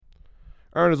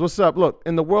Ernest, what's up? Look,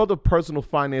 in the world of personal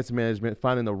finance management,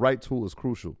 finding the right tool is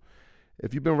crucial.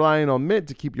 If you've been relying on Mint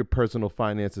to keep your personal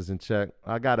finances in check,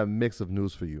 I got a mix of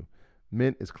news for you.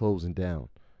 Mint is closing down.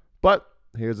 But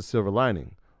here's a silver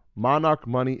lining. Monarch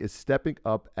Money is stepping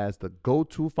up as the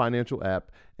go-to financial app,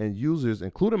 and users,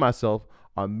 including myself,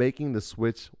 are making the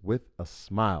switch with a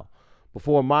smile.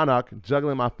 Before Monarch,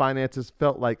 juggling my finances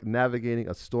felt like navigating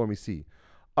a stormy sea.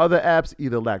 Other apps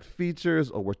either lacked features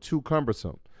or were too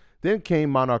cumbersome. Then came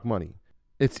Monarch Money.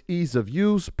 Its ease of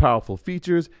use, powerful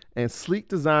features, and sleek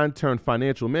design turned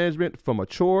financial management from a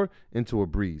chore into a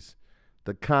breeze.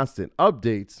 The constant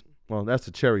updates, well, that's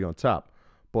the cherry on top.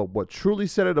 But what truly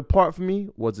set it apart for me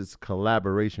was its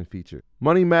collaboration feature.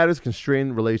 Money matters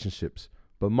constrain relationships,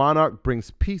 but Monarch brings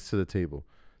peace to the table.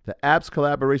 The app's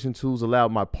collaboration tools allow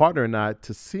my partner and I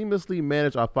to seamlessly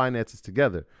manage our finances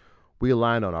together. We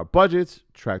aligned on our budgets,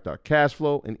 tracked our cash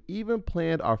flow, and even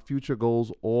planned our future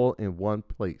goals all in one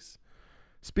place.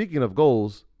 Speaking of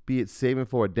goals, be it saving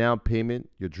for a down payment,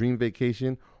 your dream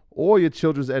vacation, or your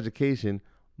children's education,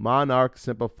 Monarch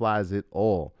simplifies it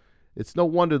all. It's no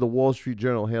wonder the Wall Street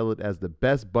Journal hailed it as the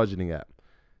best budgeting app.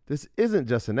 This isn't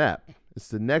just an app, it's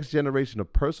the next generation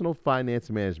of personal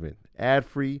finance management, ad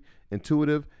free,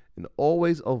 intuitive, and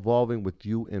always evolving with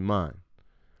you in mind.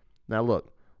 Now,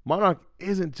 look, Monarch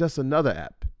isn't just another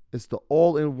app, it's the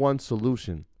all in one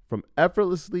solution. From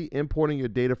effortlessly importing your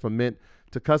data from Mint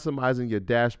to customizing your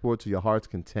dashboard to your heart's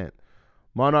content.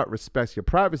 Monarch respects your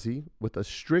privacy with a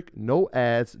strict no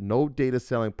ads, no data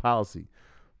selling policy.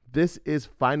 This is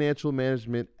financial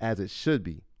management as it should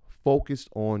be, focused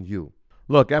on you.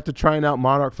 Look, after trying out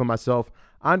Monarch for myself,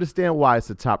 I understand why it's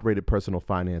the top rated personal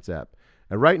finance app.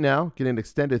 And right now, get an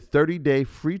extended 30-day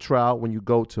free trial when you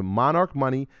go to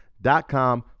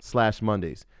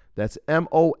monarchmoney.com/Mondays. That's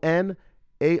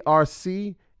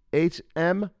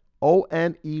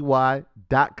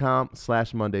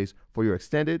monarchmoney.com/Mondays for your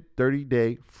extended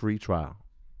 30-day free trial.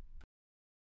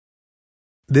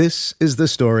 This is the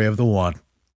story of the one.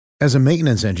 As a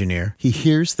maintenance engineer, he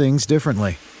hears things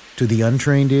differently. To the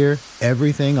untrained ear,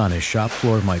 everything on his shop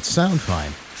floor might sound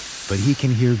fine, but he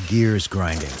can hear gears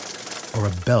grinding or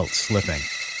a belt slipping.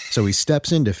 So he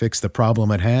steps in to fix the problem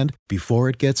at hand before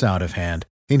it gets out of hand.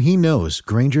 And he knows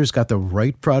Grainger's got the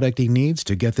right product he needs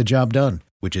to get the job done,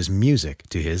 which is music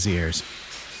to his ears.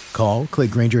 Call,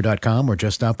 click Grainger.com, or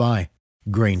just stop by.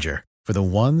 Grainger, for the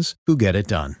ones who get it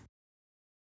done.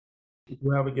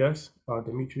 We have a guest,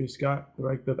 Demetrius Scott,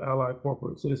 Director of Allied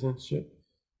Corporate Citizenship.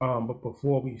 But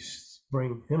before we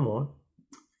bring him on,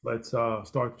 let's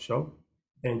start the show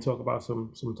and talk about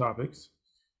some topics.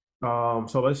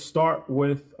 So let's start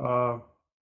with Donald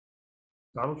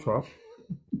Trump.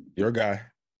 Your guy.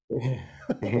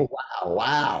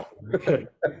 Wow.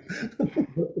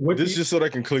 This is just so they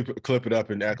can clip it up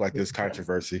and act like this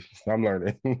controversy. I'm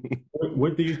learning.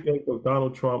 What do you think of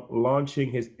Donald Trump launching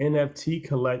his NFT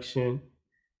collection,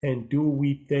 and do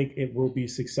we think it will be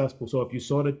successful? So if you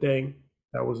saw the thing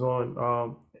that was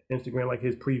on Instagram, like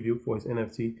his preview for his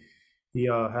NFT, he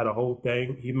had a whole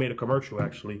thing. He made a commercial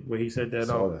actually where he said that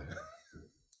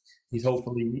he's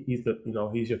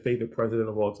your favorite president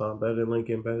of all time, better than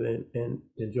Lincoln, better than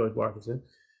George Washington,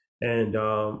 and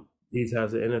he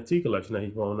has an NFT collection that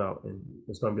he's rolling out, and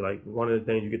it's going to be like one of the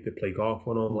things you get to play golf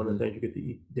with him, one of the things you get to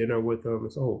eat dinner with him.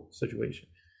 It's a whole situation.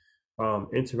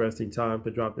 Interesting time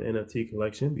to drop the NFT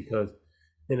collection because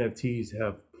NFTs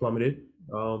have plummeted.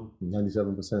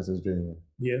 97% since January.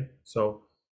 Yeah. So,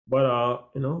 but a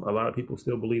lot of people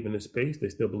still believe in the space. They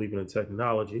still believe in the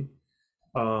technology.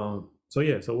 So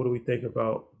what do we think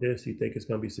about this? Do you think it's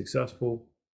going to be successful?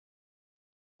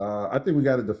 I think we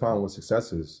got to define what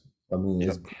success is. I mean,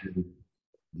 It's been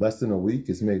less than a week.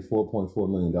 It's made $4.4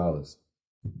 million.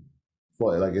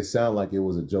 It sounded like it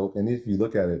was a joke. And if you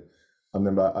look at it, I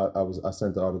remember I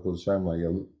sent the article to Shyam, like,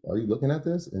 yo, are you looking at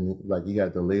this? And like he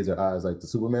had the laser eyes, like the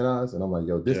Superman eyes, and I'm like,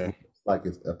 yo, this looks like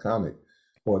it's a comic,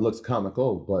 or it looks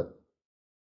comical. But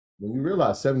when you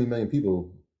realize 70 million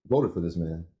people voted for this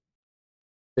man,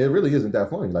 it really isn't that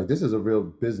funny. Like, this is a real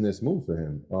business move for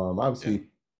him. Obviously,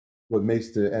 what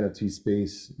makes the NFT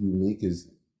space unique is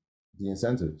the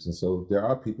incentives. And so there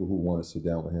are people who want to sit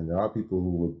down with him. There are people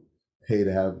who would pay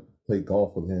to play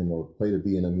golf with him, or pay to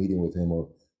be in a meeting with him, or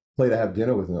pay to have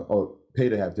dinner with him, or pay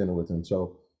to have dinner with him.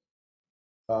 So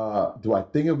do I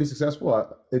think it'll be successful?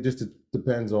 It just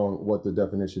depends on what the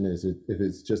definition is. If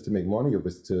it's just to make money, or if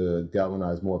it's to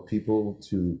galvanize more people,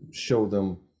 to show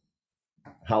them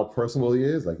how personal he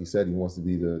is. Like he said, he wants to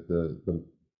be the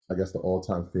I guess the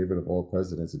all-time favorite of all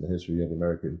presidents in the history of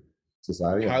American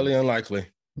society. Highly unlikely.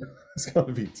 It's going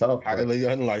to be tough. Highly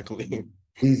unlikely.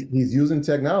 He's using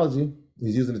technology.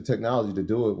 he's using the technology to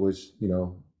do it, which, you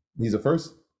know, he's the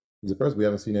first. He's the first. We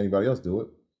haven't seen anybody else do it.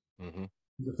 Mm-hmm.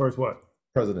 He's the first what?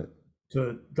 President.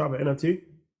 To drop an NFT?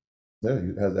 Yeah,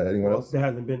 has that anyone else? There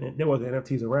hasn't been. There wasn't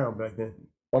NFTs around back then.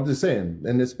 I'm just saying,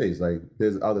 in this space, like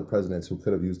there's other presidents who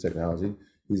could have used technology.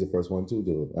 He's the first one to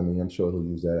do it. I mean, I'm sure he'll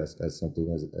use that as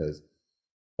something as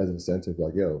an incentive.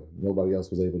 Like, yo, nobody else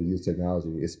was able to use technology.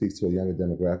 It speaks to a younger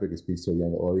demographic. It speaks to a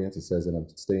younger audience. It says that I'm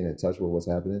staying in touch with what's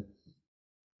happening.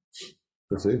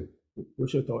 Let's see.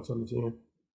 What's your thoughts on this, Ian?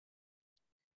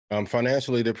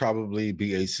 Financially, there'd probably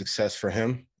be a success for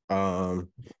him.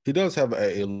 He does have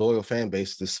a loyal fan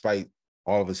base despite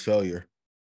all of his failure.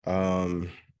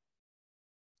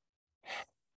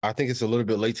 I think it's a little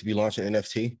bit late to be launching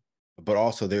NFT, but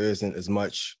also there isn't as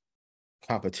much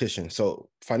competition. So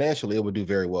financially, it would do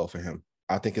very well for him.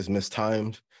 I think it's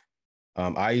mistimed.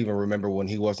 I even remember when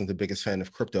he wasn't the biggest fan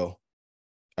of crypto.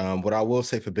 What I will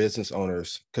say for business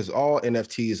owners, because all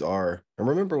NFTs are, and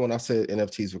remember when I said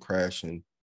NFTs would crash and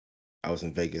I was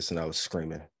in Vegas and I was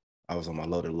screaming. I was on my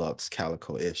Loaded Lux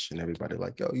Calico-ish and everybody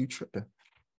like, yo, you tripping.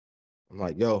 I'm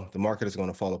like, yo, the market is going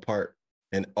to fall apart.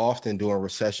 And often during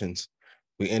recessions,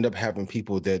 we end up having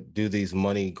people that do these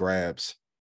money grabs.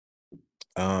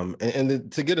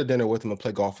 To get a dinner with them and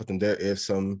play golf with them, there is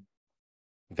some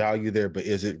value there, but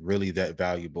is it really that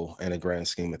valuable in a grand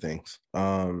scheme of things?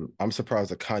 I'm surprised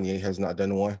that Kanye has not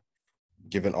done one,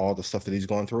 given all the stuff that he's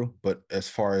gone through. But as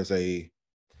far as a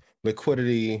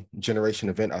liquidity generation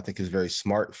event, I think is very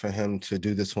smart for him to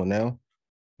do this one now,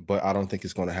 but I don't think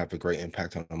it's going to have a great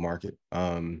impact on the market.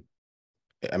 I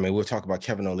mean, we'll talk about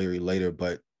Kevin O'Leary later,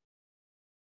 but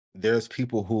there's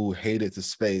people who hated the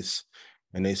space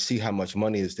and they see how much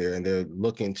money is there and they're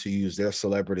looking to use their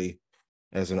celebrity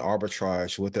as an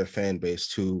arbitrage with their fan base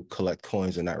to collect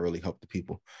coins and not really help the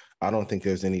people. I don't think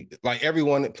there's any, like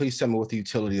everyone, please tell me what the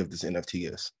utility of this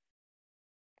NFT is.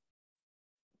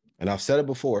 And I've said it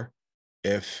before,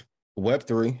 if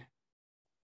Web3,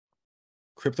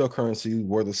 cryptocurrency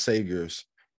were the saviors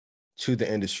to the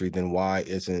industry, then why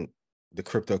isn't the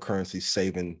cryptocurrency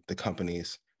saving the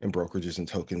companies and brokerages and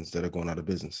tokens that are going out of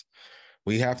business?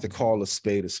 We have to call a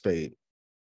spade a spade.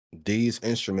 These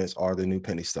instruments are the new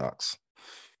penny stocks.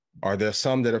 Are there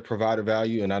some that have provided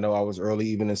value? And I know I was early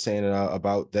even in saying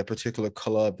about that particular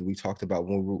club that we talked about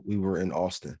when we were in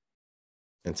Austin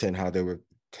and saying how they were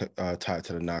tied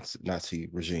to the Nazi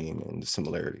regime and the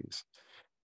similarities.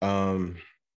 NFTs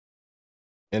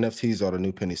are the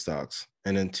new penny stocks.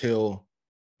 And until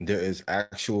there is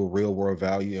actual real world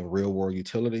value and real world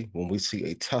utility, when we see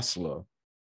a Tesla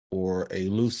or a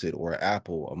Lucid or an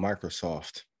Apple, a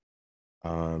Microsoft,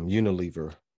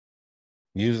 Unilever,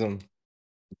 use them.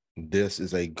 This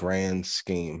is a grand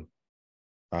scheme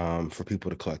for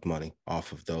people to collect money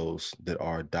off of those that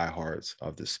are diehards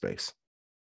of this space.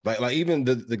 Like even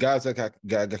the guys that got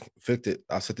convicted,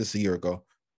 I said this a year ago,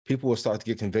 people will start to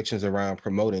get convictions around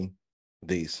promoting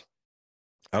these.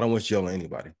 I don't wish jail on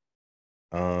anybody.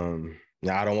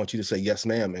 Now, I don't want you to say yes,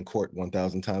 ma'am in court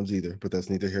 1,000 times either, but that's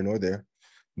neither here nor there.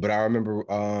 But I remember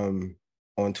on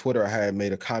Twitter, I had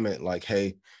made a comment like,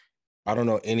 hey, I don't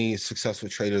know any successful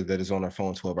trader that is on their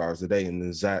phone 12 hours a day. And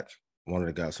then Zach, one of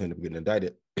the guys who ended up getting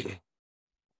indicted,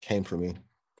 came for me.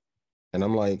 And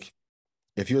I'm like,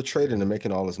 if you're trading and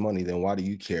making all this money, then why do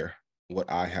you care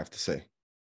what I have to say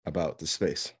about the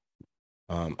space?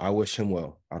 I wish him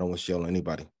well. I don't wish jail on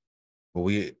anybody.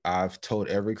 But I've told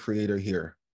every creator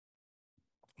here,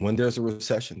 when there's a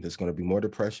recession, there's going to be more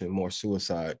depression, more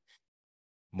suicide,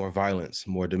 more violence,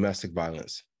 more domestic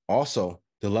violence. Also,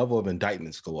 the level of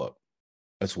indictments go up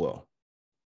as well.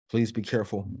 Please be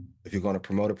careful. If you're going to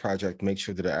promote a project, make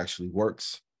sure that it actually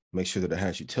works. Make sure that it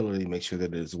has utility. Make sure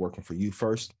that it is working for you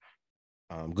first.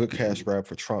 Good cash grab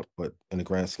for Trump, but in the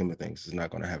grand scheme of things, it's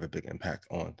not going to have a big impact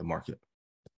on the market.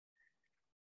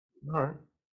 All right.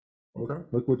 Okay.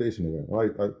 Liquidation event,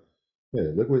 right?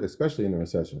 Liquid, especially in a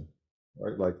recession,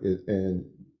 right? Like it, and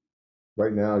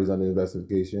right now he's under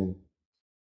investigation.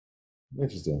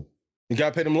 Interesting. You got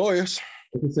to pay them lawyers.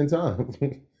 Interesting time.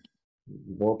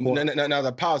 Now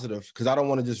the positive, because I don't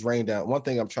want to just rain down. One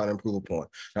thing I'm trying to improve upon,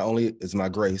 not only is my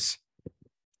grace,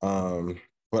 but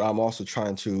I'm also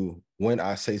trying to, when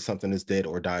I say something is dead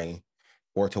or dying,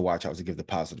 or to watch out, to give the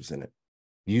positives in it.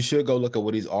 You should go look at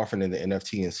what he's offering in the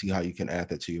NFT and see how you can add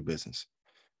that to your business.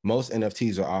 Most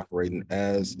NFTs are operating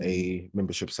as a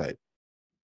membership site.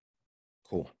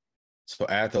 Cool. So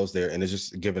add those there, and it's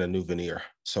just giving a new veneer.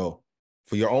 So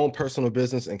for your own personal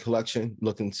business and collection,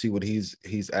 look and see what he's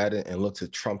added and look to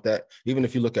trump that. Even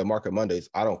if you look at Market Mondays,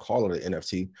 I don't call it an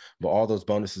NFT, but all those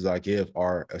bonuses I give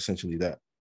are essentially that.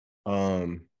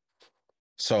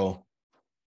 So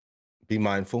be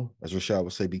mindful, as Rashad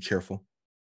would say, be careful.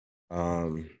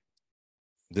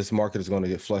 This market is going to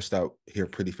get flushed out here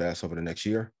pretty fast over the next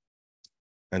year.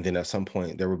 And then at some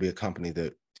point, there will be a company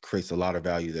that creates a lot of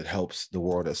value that helps the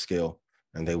world at scale,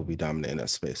 and they will be dominant in that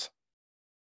space.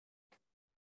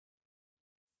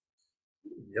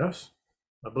 Yes,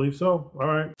 I believe so. All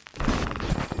right.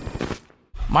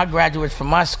 My graduates from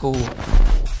my school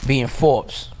being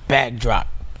Forbes, bag drop.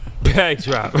 Bag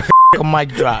drop. A mic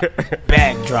drop,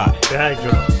 bag drop. Bag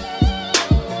drop.